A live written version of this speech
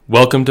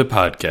Welcome to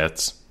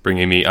PodCats,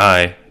 bringing me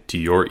eye to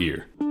your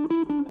ear.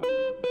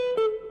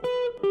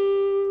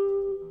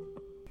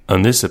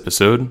 On this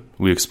episode,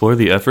 we explore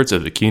the efforts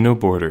of the Kino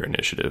Border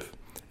Initiative,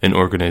 an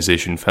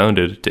organization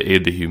founded to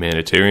aid the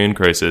humanitarian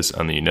crisis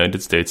on the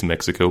United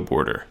States-Mexico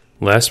border.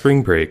 Last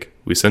spring break,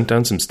 we sent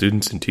down some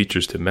students and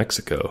teachers to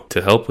Mexico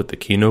to help with the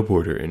Kino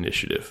Border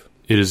Initiative.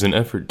 It is an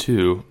effort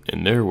to,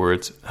 in their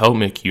words, help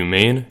make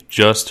humane,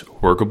 just,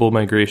 workable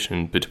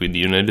migration between the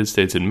United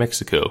States and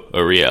Mexico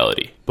a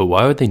reality. But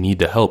why would they need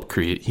to help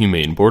create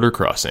humane border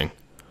crossing?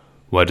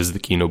 Why does the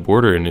Kino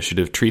Border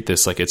Initiative treat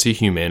this like it's a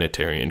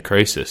humanitarian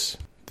crisis?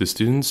 The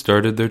students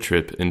started their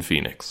trip in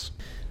Phoenix.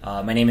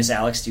 My name is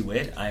Alex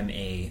DeWitt. I'm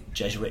a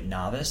Jesuit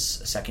novice,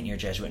 a second-year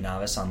Jesuit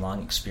novice on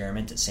long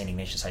experiment at St.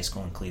 Ignatius High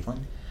School in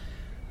Cleveland.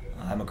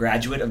 I'm a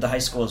graduate of the high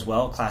school as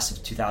well, class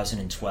of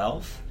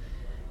 2012.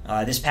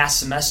 This past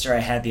semester, I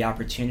had the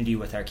opportunity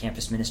with our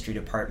campus ministry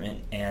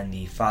department and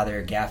the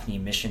Father Gaffney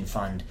Mission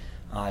Fund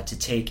to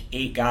take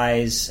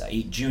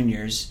 8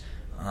 juniors,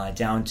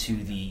 down to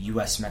the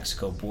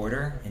U.S.-Mexico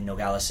border in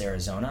Nogales,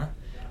 Arizona,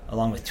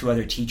 along with 2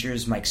 other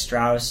teachers, Mike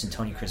Strauss and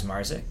Tony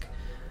Krizmarzik.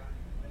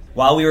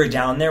 While we were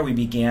down there, we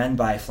began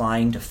by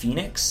flying to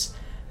Phoenix,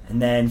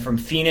 and then from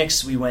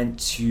Phoenix, we went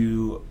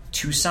to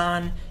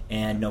Tucson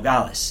and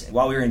Nogales.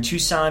 While we were in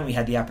Tucson, we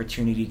had the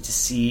opportunity to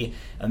see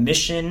a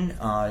mission,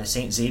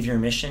 St. Xavier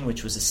Mission,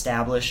 which was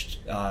established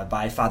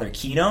by Father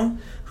Kino,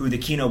 who the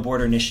Kino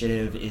Border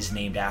Initiative is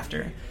named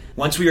after.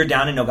 Once we were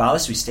down in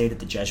Nogales, we stayed at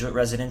the Jesuit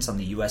residence on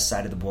the U.S.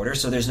 side of the border.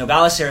 So there's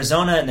Nogales,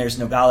 Arizona, and there's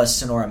Nogales,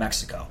 Sonora,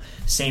 Mexico.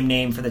 Same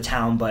name for the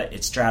town, but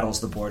it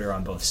straddles the border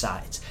on both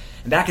sides.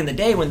 And back in the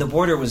day, when the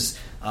border was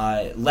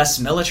less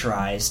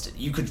militarized,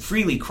 you could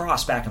freely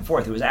cross back and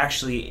forth. It was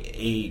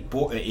actually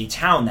a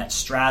town that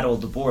straddled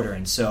the border,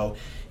 and so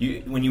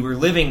when you were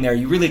living there,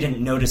 you really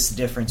didn't notice the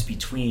difference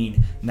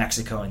between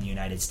Mexico and the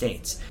United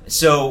States.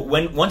 So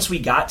once we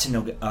got to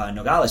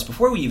Nogales,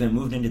 before we even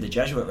moved into the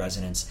Jesuit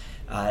residence,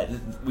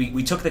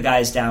 we took the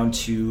guys down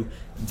to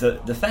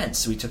the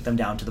fence. We took them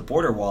down to the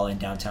border wall in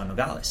downtown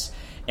Nogales.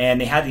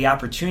 And they had the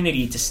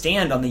opportunity to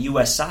stand on the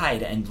U.S.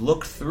 side and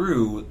look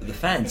through the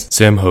fence.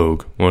 Sam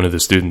Hogue, one of the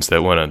students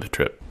that went on the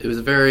trip. It was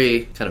a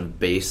very kind of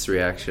base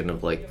reaction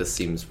of like, this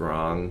seems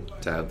wrong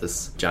to have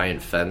this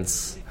giant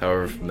fence,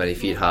 however many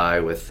feet high,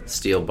 with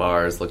steel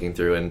bars looking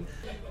through. And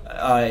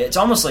it's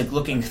almost like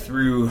looking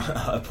through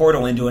a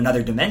portal into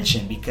another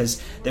dimension,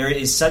 because there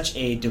is such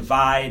a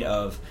divide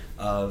of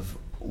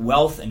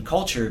wealth and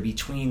culture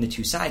between the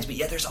two sides, but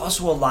yet there's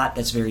also a lot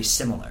that's very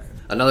similar.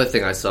 Another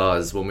thing I saw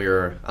is when we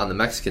were on the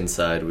Mexican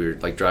side, we were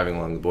like driving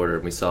along the border,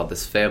 and we saw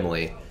this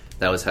family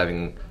that was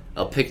having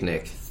a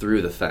picnic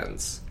through the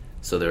fence.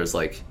 So there was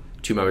like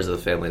 2 members of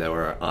the family that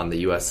were on the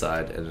U.S.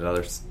 side and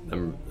another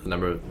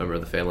member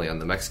of the family on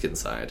the Mexican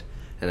side,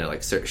 and they're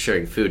like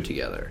sharing food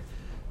together.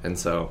 And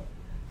so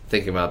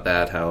thinking about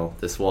that, how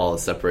this wall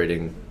is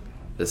separating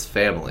this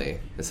family,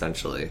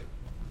 essentially,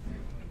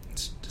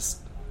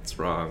 it's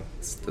wrong.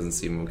 It doesn't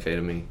seem okay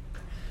to me.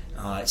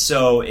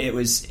 So it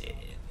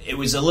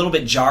was a little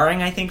bit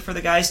jarring, I think, for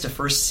the guys to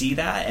first see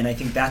that, and I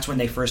think that's when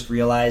they first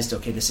realized,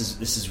 okay, this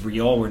is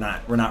real. We're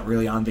not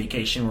really on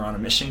vacation. We're on a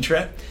mission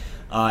trip,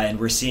 and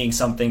we're seeing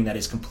something that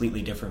is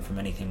completely different from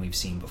anything we've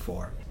seen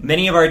before.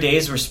 Many of our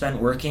days were spent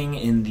working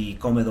in the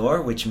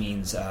comedor, which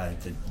means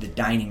the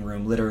dining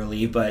room,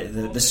 literally,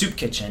 but the soup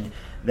kitchen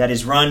that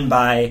is run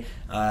by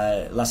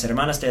Las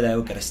Hermanas de la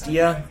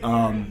Eucaristía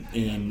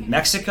in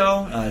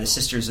Mexico, the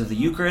Sisters of the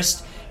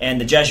Eucharist, and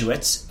the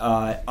Jesuits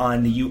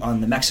on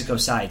the Mexico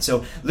side.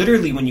 So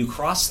literally, when you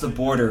cross the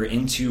border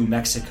into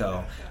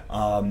Mexico,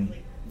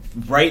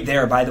 right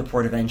there by the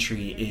port of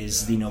entry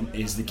is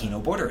the Kino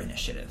Border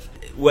Initiative.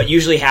 What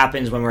usually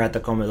happens when we're at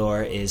the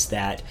comedor is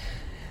that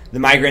the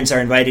migrants are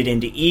invited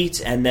in to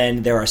eat, and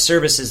then there are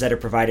services that are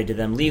provided to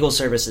them, legal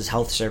services,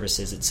 health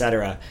services,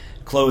 etc.,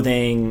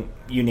 clothing,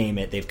 you name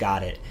it, they've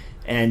got it.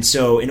 And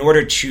so in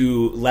order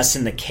to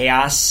lessen the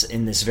chaos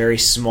in this very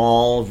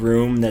small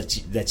room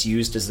that's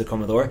used as the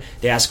comedor,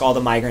 they ask all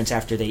the migrants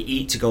after they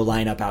eat to go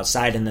line up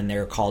outside, and then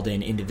they're called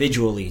in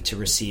individually to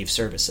receive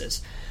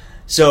services.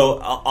 So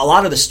a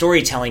lot of the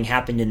storytelling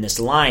happened in this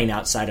line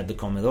outside of the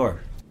comedor.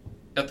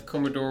 At the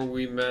comedor,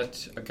 we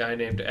met a guy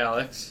named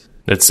Alex.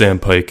 That's Sam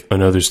Pike,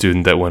 another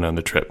student that went on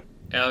the trip.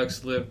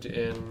 Alex lived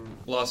in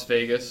Las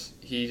Vegas.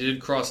 He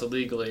did cross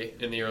illegally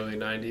in the early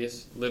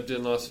 90s. Lived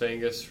in Las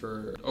Vegas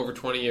for over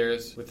 20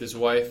 years with his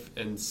wife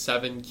and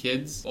 7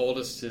 kids.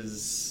 Oldest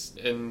is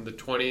in the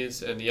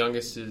 20s and the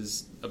youngest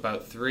is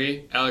about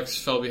 3. Alex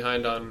fell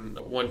behind on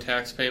one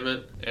tax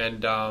payment,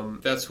 and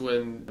that's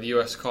when the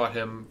U.S. caught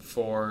him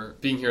for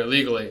being here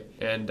illegally,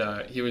 and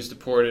he was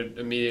deported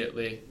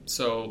immediately,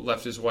 so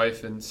left his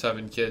wife and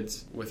 7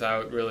 kids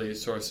without really a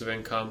source of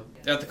income.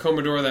 At the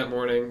comedor that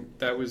morning,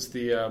 that was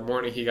the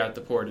morning he got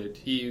deported.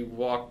 He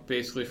walked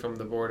basically from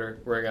the border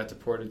where he got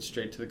deported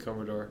straight to the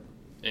comedor,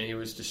 and he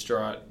was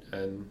distraught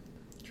and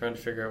trying to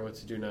figure out what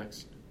to do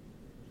next.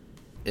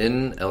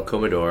 In El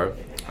Comedor,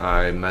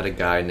 I met a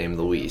guy named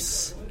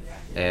Luis,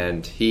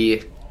 and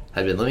he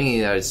had been living in the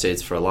United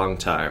States for a long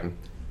time,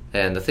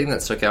 And the thing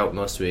that stuck out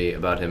most to me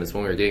about him is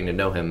when we were getting to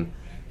know him,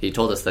 he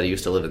told us that he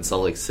used to live in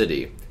Salt Lake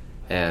City,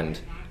 and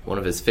one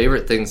of his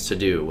favorite things to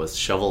do was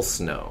shovel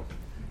snow.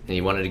 And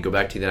he wanted to go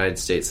back to the United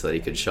States so that he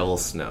could shovel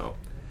snow.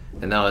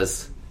 And that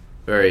was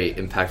very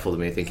impactful to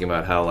me, thinking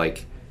about how,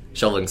 like,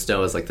 shoveling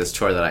snow is like this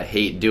chore that I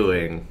hate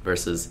doing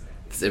versus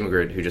this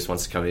immigrant who just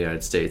wants to come to the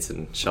United States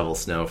and shovel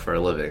snow for a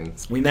living.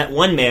 We met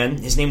one man.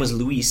 His name was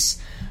Luis.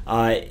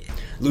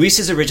 Luis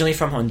is originally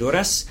from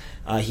Honduras.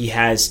 He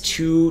has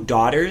 2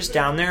 daughters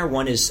down there.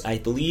 One is, I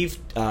believe,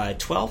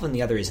 12, and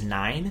the other is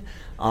 9.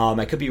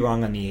 I could be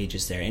wrong on the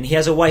ages there. And he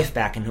has a wife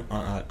back in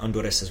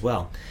Honduras as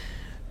well.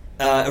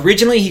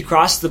 Originally, he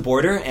crossed the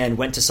border and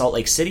went to Salt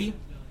Lake City.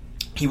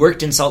 He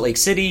worked in Salt Lake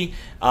City,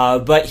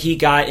 but he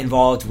got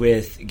involved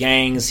with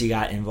gangs, he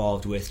got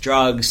involved with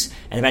drugs,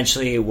 and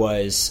eventually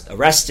was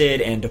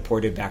arrested and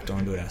deported back to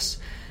Honduras.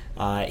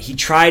 He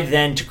tried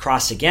then to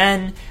cross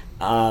again,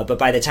 but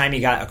by the time he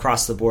got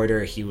across the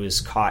border, he was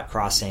caught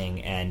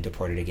crossing and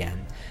deported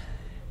again.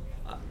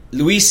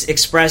 Luis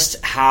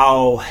expressed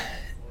how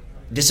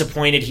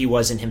disappointed he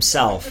was in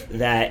himself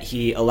that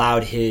he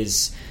allowed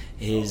his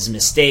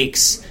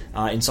mistakes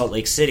in Salt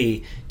Lake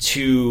City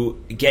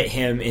to get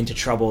him into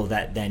trouble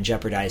that then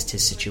jeopardized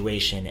his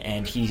situation.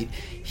 And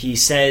he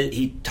said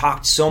he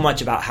talked so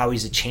much about how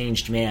he's a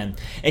changed man.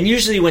 And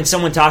usually when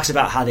someone talks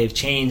about how they've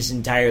changed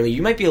entirely,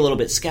 you might be a little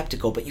bit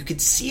skeptical, but you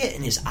could see it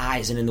in his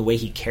eyes and in the way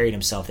he carried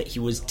himself that he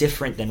was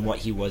different than what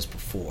he was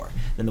before,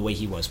 than the way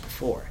he was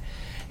before.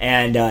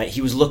 And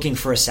he was looking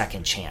for a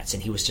second chance,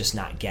 and he was just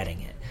not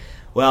getting it.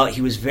 Well,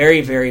 he was very,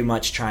 very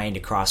much trying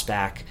to cross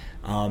back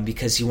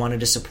because he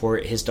wanted to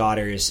support his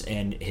daughters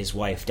and his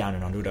wife down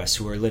in Honduras,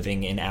 who were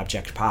living in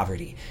abject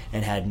poverty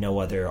and had no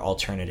other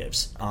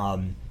alternatives.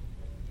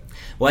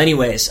 Well,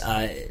 anyways,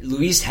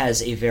 Luis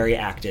has a very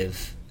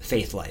active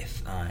faith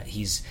life.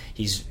 He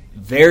has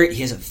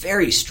a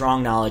very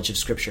strong knowledge of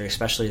Scripture,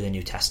 especially the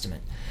New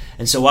Testament.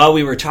 And so while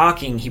we were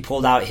talking, he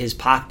pulled out his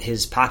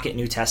pocket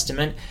New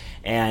Testament,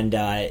 and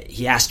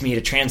he asked me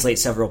to translate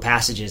several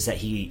passages that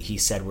he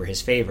said were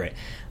his favorite.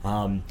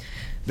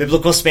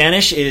 Biblical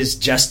Spanish is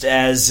just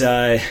as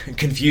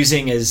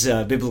confusing as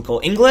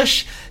biblical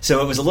English,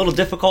 so it was a little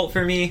difficult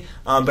for me,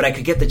 but I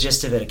could get the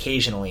gist of it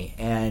occasionally.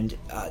 And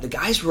the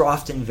guys were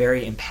often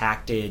very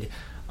impacted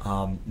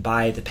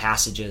by the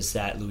passages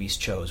that Luis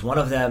chose. One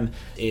of them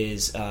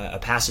is a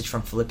passage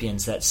from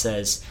Philippians that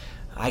says,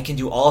 "I can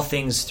do all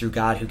things through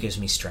God who gives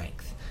me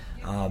strength."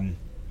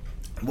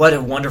 What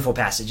a wonderful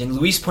passage. And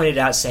Luis pointed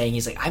out saying,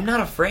 he's like, I'm not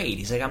afraid.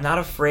 He's like, I'm not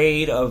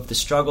afraid of the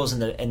struggles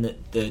and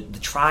the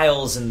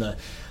trials and the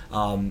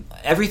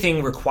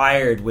everything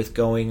required with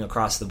going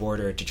across the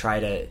border to try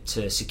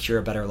to secure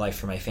a better life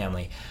for my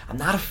family. I'm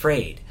not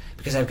afraid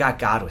because I've got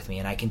God with me,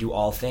 and I can do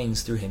all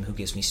things through him who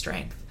gives me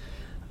strength.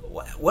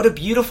 What a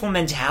beautiful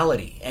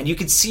mentality. And you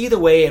could see the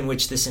way in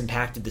which this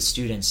impacted the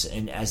students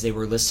and as they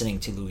were listening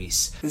to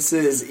Luis. This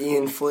is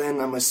Ian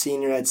Flynn. I'm a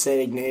senior at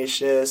St.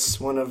 Ignatius,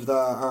 one of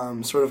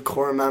the sort of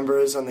core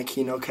members on the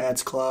Kino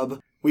Cats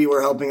Club. We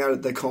were helping out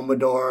at the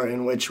Commodore,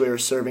 in which we were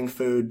serving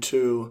food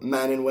to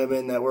men and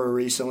women that were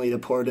recently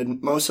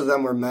deported. Most of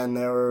them were men.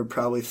 There were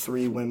probably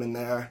 3 women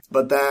there.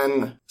 But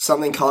then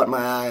something caught my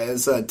eye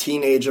as a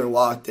teenager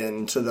walked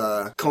into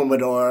the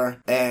Commodore,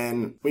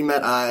 and we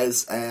met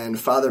eyes, and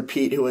Father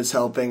Pete, who was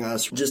helping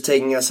us, just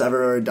taking us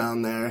everywhere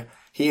down there,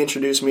 he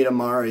introduced me to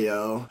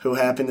Mario, who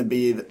happened to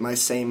be my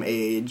same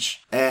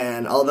age.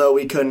 And although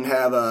we couldn't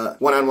have a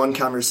one-on-one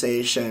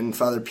conversation,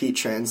 Father Pete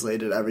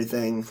translated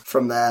everything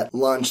from that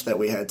lunch that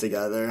we had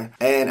together.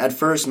 And at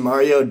first,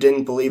 Mario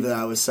didn't believe that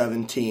I was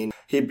 17.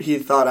 He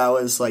thought I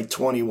was like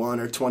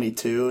 21 or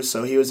 22,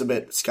 so he was a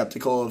bit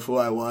skeptical of who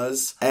I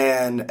was.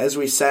 And as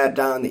we sat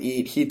down to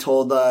eat, he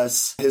told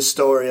us his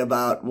story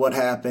about what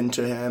happened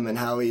to him and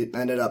how he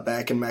ended up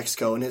back in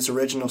Mexico. And his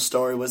original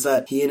story was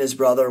that he and his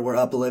brother were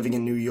up living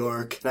in New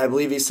York. And I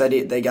believe he said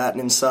they got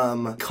in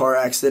some car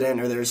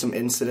accident, or there was some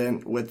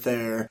incident with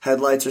their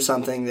headlights or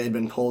something. They'd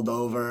been pulled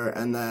over,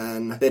 and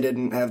then they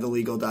didn't have the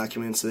legal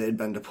documents, so they'd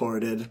been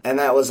deported. And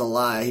that was a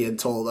lie he had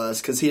told us,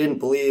 because he didn't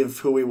believe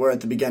who we were at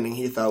the beginning.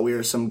 He thought we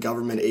were some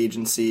government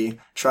agency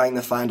trying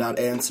to find out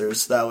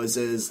answers. So that was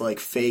his like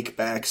fake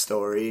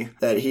backstory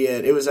that he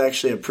had. It was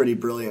actually a pretty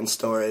brilliant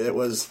story. It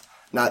was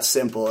not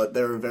simple.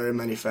 There were very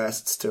many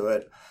facets to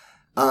it.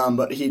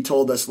 But he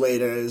told us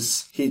later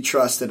is he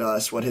trusted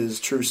us what his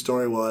true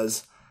story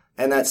was.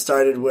 And that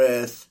started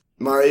with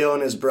Mario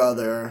and his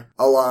brother,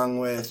 along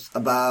with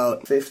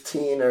about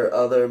 15 or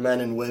other men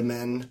and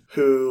women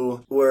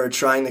who were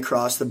trying to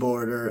cross the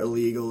border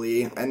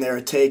illegally, and they were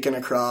taken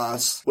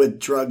across with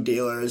drug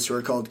dealers who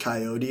are called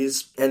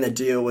coyotes. And the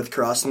deal with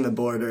crossing the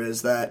border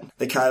is that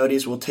the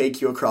coyotes will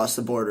take you across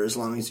the border as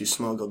long as you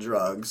smuggle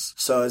drugs.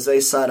 So as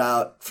they set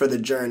out for the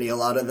journey, a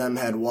lot of them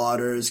had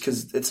waters,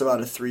 because it's about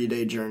a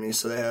 3-day journey,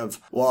 so they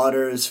have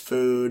waters,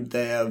 food,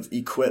 they have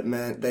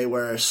equipment, they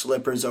wear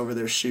slippers over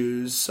their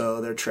shoes so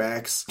their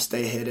tracks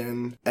stay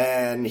hidden.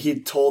 And he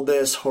told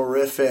this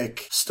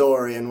horrific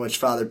story in which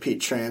Father Pete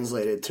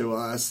translated to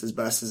us as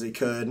best as he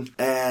could.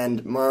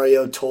 And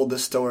Mario told the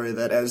story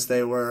that as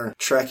they were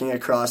trekking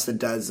across the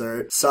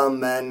desert, some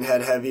men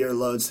had heavier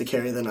loads to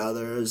carry than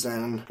others,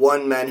 and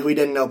one man who he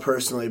didn't know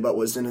personally but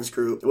was in his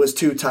group was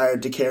too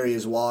tired to carry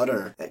his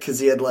water because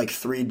he had like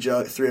 3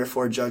 or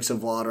 4 jugs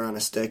of water on a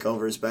stick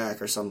over his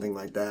back or something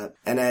like that.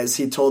 And as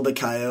he told the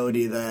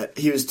coyote that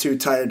he was too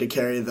tired to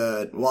carry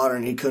the water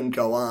and he couldn't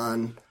go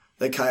on,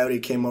 the coyote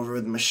came over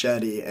with a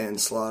machete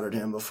and slaughtered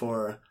him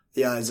before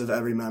the eyes of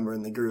every member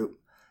in the group.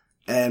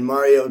 And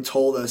Mario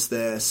told us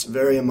this,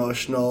 very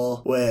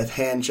emotional, with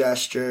hand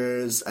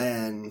gestures,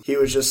 and he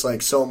was just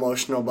like so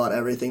emotional about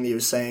everything that he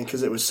was saying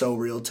because it was so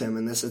real to him,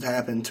 and this had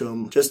happened to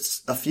him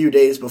just a few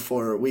days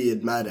before we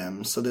had met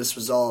him, so this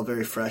was all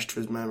very fresh to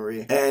his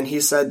memory. And he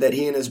said that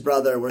he and his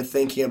brother were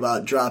thinking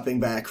about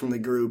dropping back from the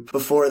group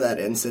before that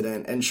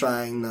incident and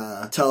trying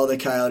to tell the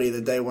coyote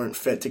that they weren't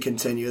fit to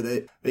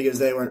continue because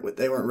they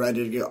weren't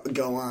ready to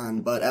go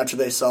on. But after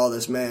they saw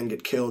this man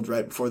get killed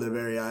right before their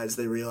very eyes,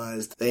 they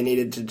realized they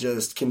needed to just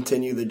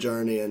continue the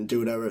journey and do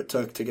whatever it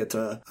took to get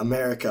to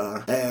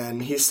America.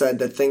 And he said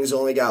that things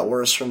only got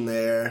worse from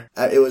there.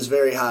 It was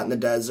very hot in the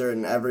desert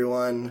and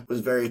everyone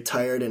was very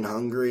tired and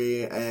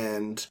hungry,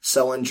 and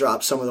someone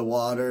dropped some of the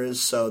waters,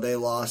 so they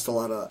lost a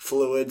lot of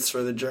fluids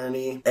for the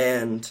journey.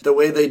 And the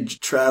way they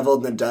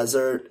traveled in the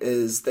desert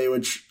is they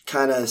would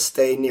kind of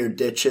stay near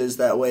ditches.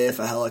 That way if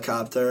a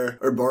helicopter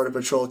or border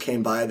patrol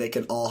came by, they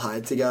could all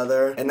hide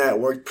together, and that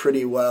worked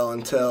pretty well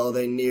until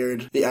they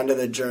neared the end of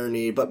the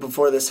journey. But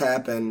before this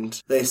happened,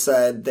 they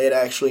said they'd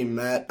actually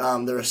met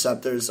the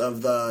receptors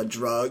of the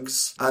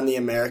drugs on the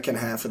American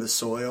half of the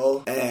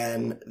soil,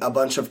 and a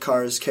bunch of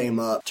cars came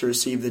up to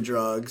receive the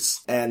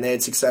drugs, and they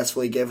had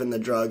successfully given the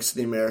drugs to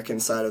the American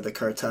side of the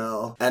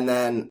cartel, and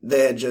then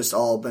they had just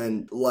all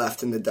been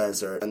left in the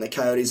desert, and the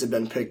coyotes had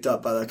been picked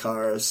up by the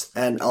cars,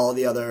 and all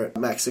the other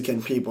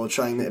Mexican people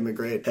trying to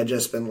immigrate had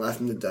just been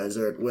left in the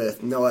desert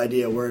with no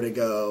idea where to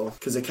go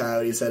because the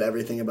coyotes had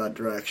everything about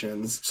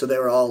directions. So they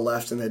were all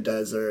left in the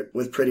desert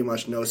with pretty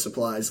much no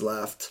supplies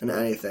left and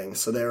anything.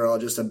 So they were all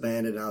just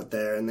abandoned out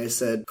there. And they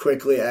said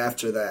quickly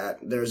after that,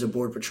 there was a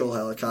Border Patrol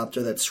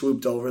helicopter that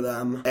swooped over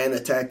them. And the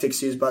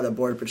tactics used by the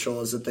Border Patrol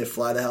is that they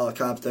fly the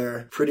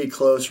helicopter pretty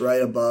close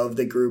right above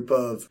the group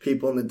of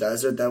people in the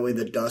desert. That way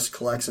the dust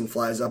collects and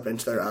flies up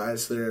into their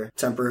eyes. So they're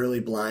temporarily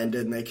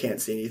blinded and they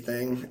can't see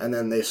anything. And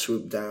then they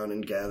swoop down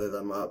and gather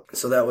them up.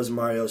 So that was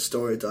Mario's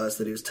story to us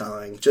that he was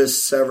telling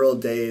just several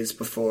days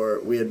before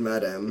we had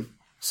met him.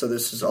 So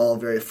this was all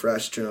very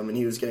fresh to him, and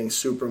he was getting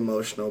super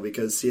emotional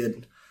because he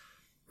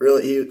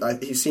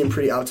seemed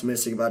pretty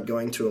optimistic about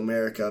going to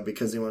America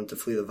because he wanted to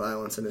flee the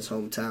violence in his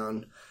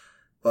hometown.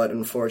 But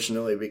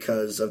unfortunately,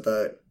 because of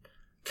the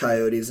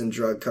coyotes and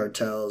drug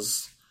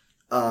cartels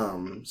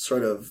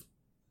sort of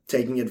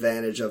taking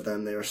advantage of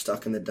them, they were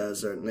stuck in the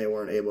desert and they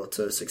weren't able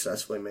to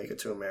successfully make it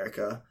to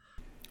America.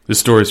 The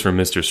story's from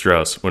Mr.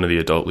 Strauss, one of the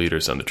adult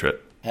leaders on the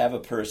trip. Have a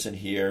person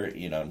here,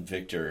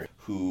 Victor,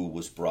 who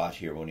was brought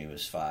here when he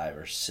was 5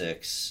 or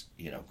 6,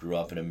 grew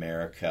up in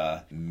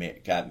America,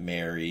 got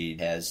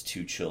married, has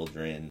 2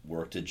 children,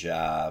 worked a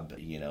job,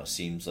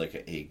 seems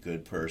like a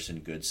good person,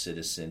 good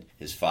citizen.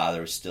 His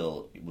father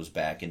was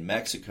back in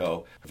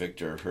Mexico.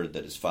 Victor heard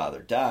that his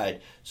father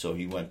died, so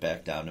he went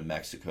back down to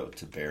Mexico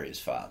to bury his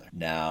father.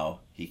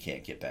 Now he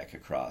can't get back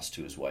across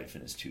to his wife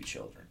and his 2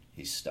 children.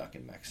 He's stuck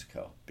in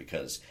Mexico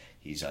because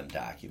he's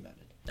undocumented.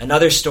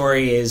 Another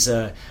story is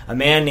a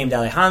man named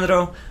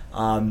Alejandro.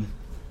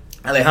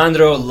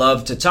 Alejandro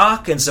loved to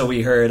talk, and so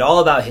we heard all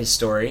about his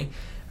story.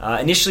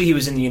 Initially, he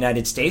was in the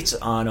United States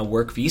on a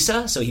work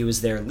visa, so he was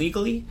there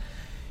legally.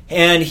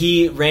 And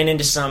he ran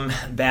into some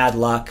bad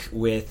luck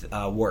with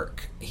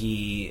work.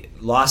 He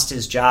lost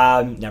his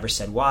job, never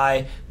said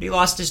why, but he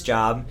lost his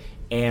job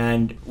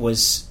and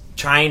was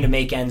trying to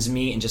make ends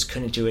meet and just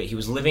couldn't do it. He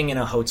was living in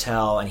a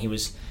hotel, and he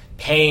was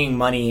paying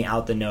money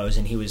out the nose,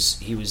 and he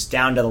was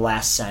down to the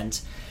last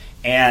cent.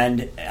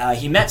 And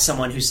he met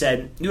someone who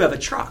said, "You have a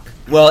truck.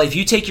 Well, if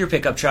you take your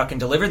pickup truck and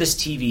deliver this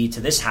TV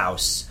to this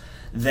house,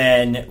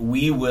 then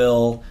we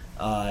will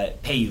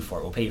pay you for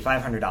it. We'll pay you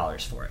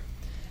 $500 for it."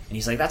 And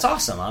he's like, "That's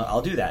awesome.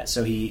 I'll do that."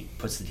 So he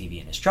puts the TV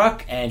in his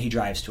truck and he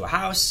drives to a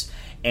house.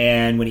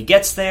 And when he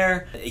gets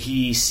there,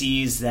 he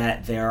sees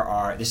that there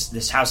are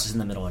this house is in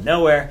the middle of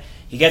nowhere.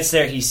 He gets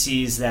there, he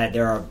sees that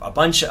there are a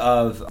bunch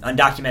of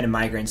undocumented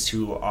migrants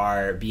who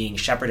are being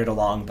shepherded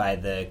along by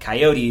the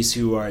coyotes,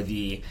 who are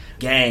the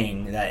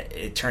gang that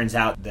it turns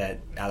out that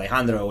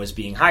Alejandro was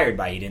being hired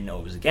by. He didn't know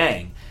it was a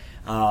gang.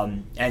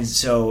 And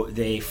so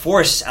they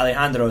force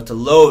Alejandro to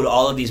load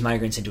all of these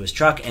migrants into his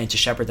truck and to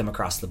shepherd them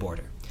across the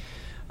border.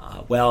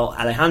 Well,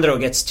 Alejandro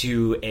gets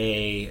to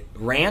a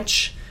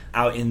ranch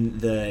out in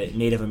the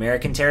Native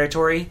American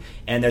territory,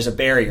 and there's a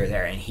barrier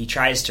there, and he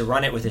tries to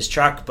run it with his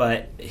truck,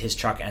 but his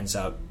truck ends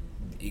up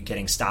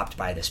getting stopped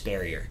by this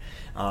barrier.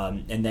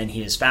 And then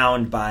he is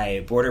found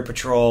by Border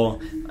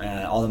Patrol.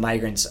 All the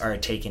migrants are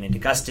taken into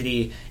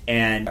custody,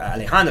 and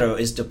Alejandro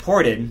is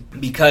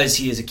deported because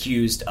he is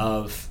accused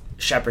of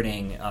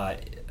shepherding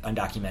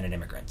undocumented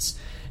immigrants.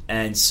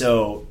 And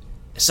so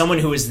someone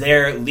who was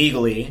there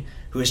legally,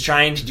 who was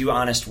trying to do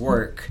honest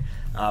work,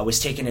 was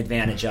taken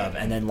advantage of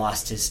and then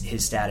lost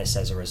his status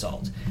as a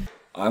result.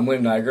 I'm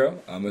William Nigro.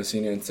 I'm a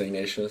senior in St.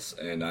 Ignatius,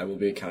 and I will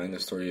be accounting the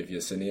story of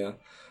Yesenia.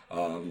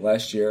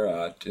 Last year,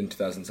 in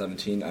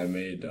 2017, I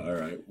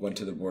went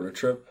to the border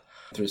trip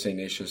through St.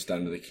 Ignatius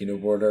down to the Kino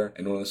border,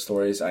 and one of the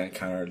stories I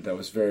encountered that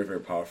was very,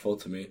 very powerful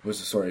to me was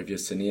the story of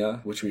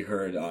Yesenia, which we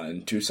heard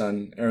in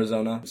Tucson,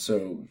 Arizona.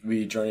 So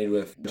we journeyed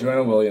with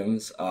Joanna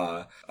Williams,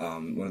 one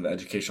of the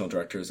educational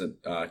directors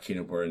at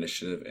Kino Border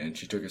Initiative, and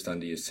she took us down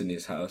to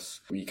Yesenia's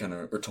house. We kind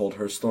of were told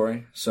her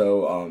story.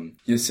 So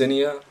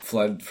Yesenia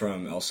fled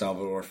from El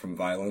Salvador from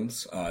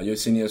violence.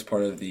 Yesenia is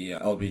part of the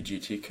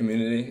LGBT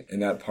community. In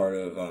that part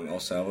of El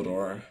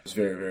Salvador, it was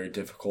very, very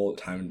difficult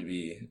time to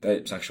be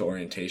that sexual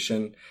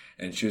orientation.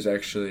 And she was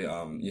actually,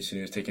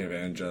 Yesenia was taken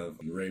advantage of,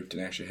 raped,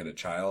 and actually had a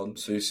child.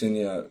 So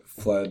Yesenia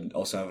fled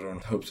El Salvador in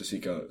hopes to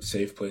seek a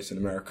safe place in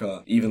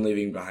America, even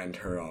leaving behind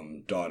her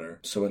daughter.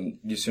 So when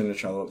Yesenia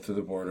traveled through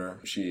the border,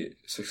 she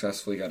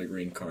successfully got a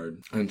green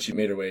card, and she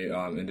made her way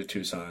into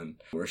Tucson,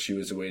 where she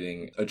was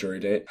awaiting a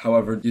jury date.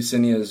 However,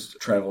 Yesenia's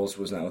travels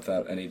was not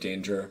without any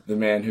danger. The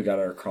man who got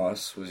her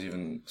across was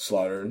even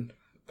slaughtered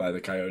by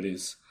the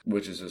coyotes,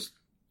 which is just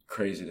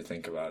crazy to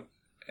think about.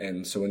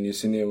 And so when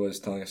Yesenia was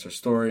telling us her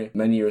story,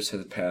 many years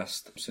had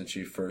passed since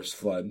she first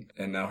fled,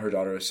 and now her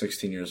daughter is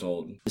 16 years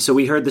old. So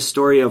we heard the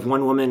story of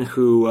one woman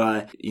who,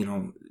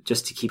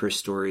 just to keep her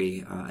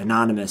story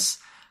anonymous,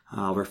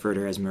 I'll refer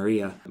to her as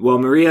Maria. Well,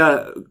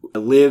 Maria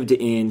lived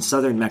in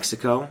southern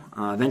Mexico,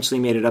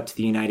 eventually made it up to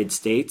the United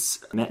States,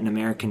 met an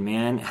American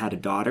man, had a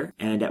daughter.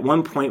 And at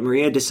one point,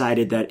 Maria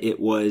decided that it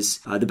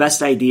was the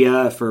best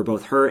idea for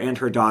both her and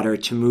her daughter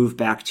to move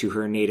back to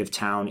her native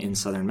town in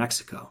southern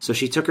Mexico. So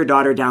she took her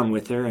daughter down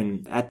with her,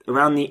 and at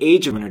around the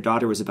age of when her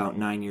daughter was about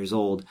 9 years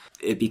old,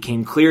 it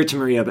became clear to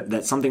Maria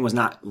that something was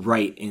not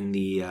right in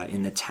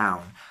the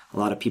town. A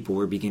lot of people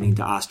were beginning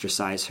to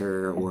ostracize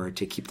her or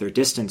to keep their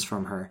distance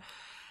from her.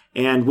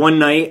 And one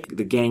night,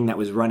 the gang that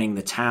was running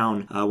the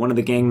town, one of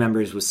the gang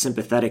members was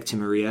sympathetic to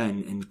Maria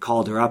and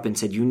called her up and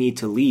said, "You need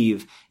to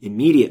leave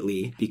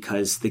immediately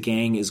because the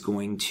gang is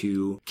going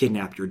to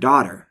kidnap your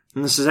daughter."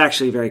 And this is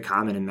actually very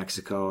common in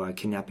Mexico.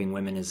 Kidnapping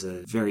women is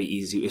a very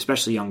easy,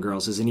 especially young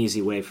girls, is an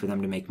easy way for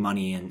them to make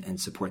money and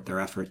support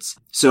their efforts.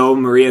 So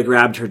Maria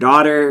grabbed her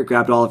daughter,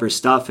 grabbed all of her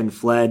stuff, and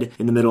fled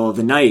in the middle of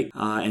the night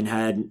and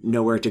had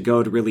nowhere to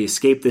go to really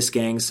escape this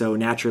gang. So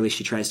naturally,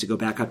 she tries to go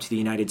back up to the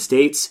United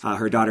States.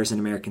 Her daughter's an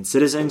American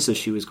citizen, so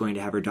she was going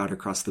to have her daughter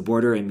cross the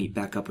border and meet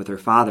back up with her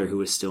father, who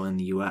was still in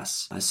the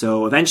U.S.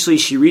 So eventually,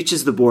 she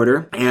reaches the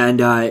border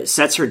and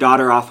sets her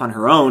daughter off on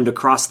her own to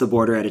cross the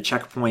border at a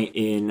checkpoint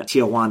in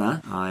Tijuana.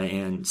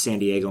 And San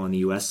Diego on the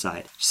U.S.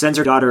 side. She sends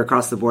her daughter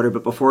across the border,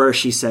 but before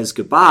she says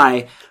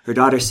goodbye, her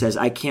daughter says,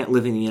 "I can't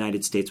live in the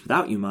United States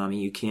without you, Mommy.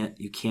 You can't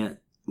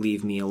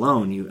leave me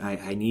alone.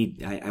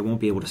 I won't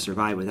be able to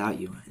survive without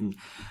you." And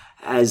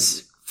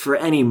as for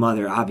any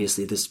mother,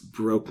 obviously, this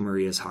broke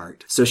Maria's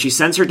heart. So she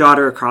sends her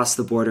daughter across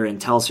the border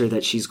and tells her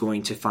that she's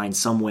going to find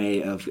some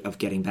way of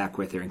getting back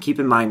with her. And keep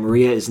in mind,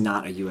 Maria is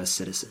not a U.S.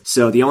 citizen.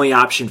 So the only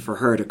option for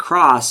her to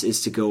cross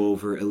is to go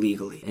over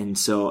illegally. And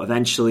so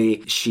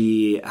eventually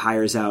she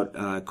hires out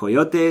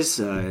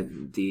coyotes,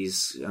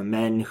 these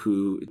men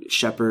who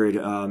shepherd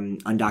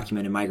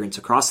undocumented migrants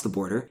across the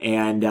border.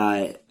 And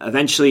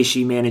eventually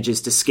she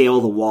manages to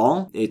scale the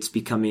wall. It's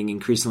becoming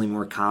increasingly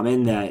more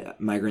common that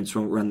migrants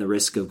won't run the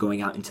risk of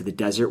going out into the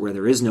desert where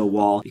there is no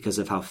wall because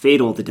of how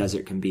fatal the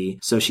desert can be.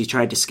 So she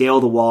tried to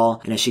scale the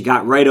wall, and as she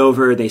got right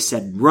over, they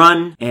said,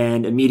 "Run!"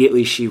 And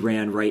immediately she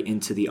ran right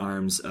into the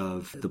arms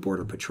of the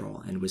Border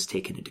Patrol and was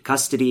taken into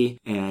custody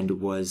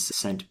and was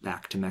sent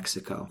back to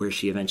Mexico, where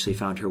she eventually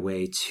found her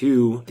way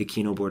to the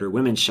Kino Border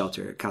Women's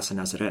Shelter, Casa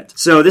Nazaret.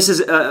 So this is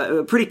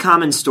a pretty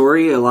common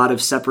story, a lot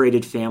of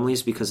separated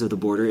families because of the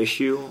border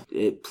issue.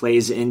 It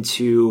plays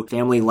into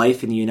family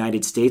life in the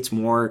United States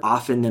more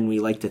often than we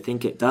like to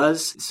think it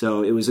does.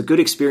 So it was a good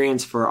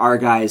experience for our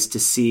guys to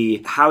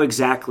see how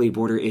exactly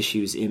border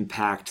issues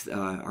impact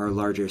our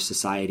larger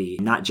society,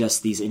 not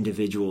just these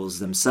individuals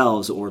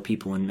themselves or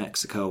people in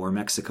Mexico or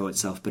Mexico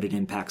itself, but it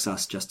impacts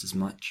us just as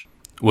much.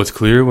 What's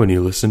clear when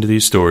you listen to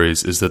these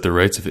stories is that the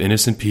rights of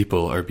innocent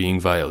people are being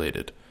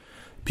violated.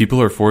 People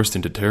are forced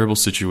into terrible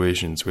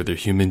situations where their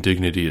human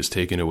dignity is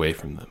taken away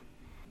from them.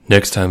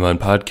 Next time on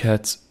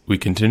PodCats, we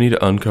continue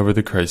to uncover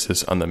the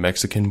crisis on the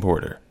Mexican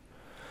border.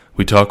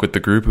 We talk with the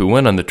group who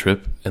went on the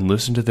trip and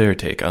listen to their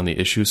take on the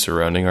issues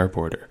surrounding our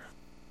border.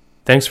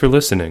 Thanks for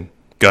listening.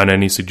 Got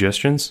any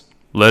suggestions?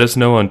 Let us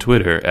know on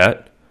Twitter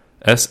at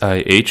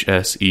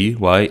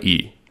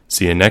SIHSEYE.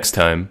 See you next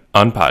time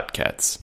on PodCats.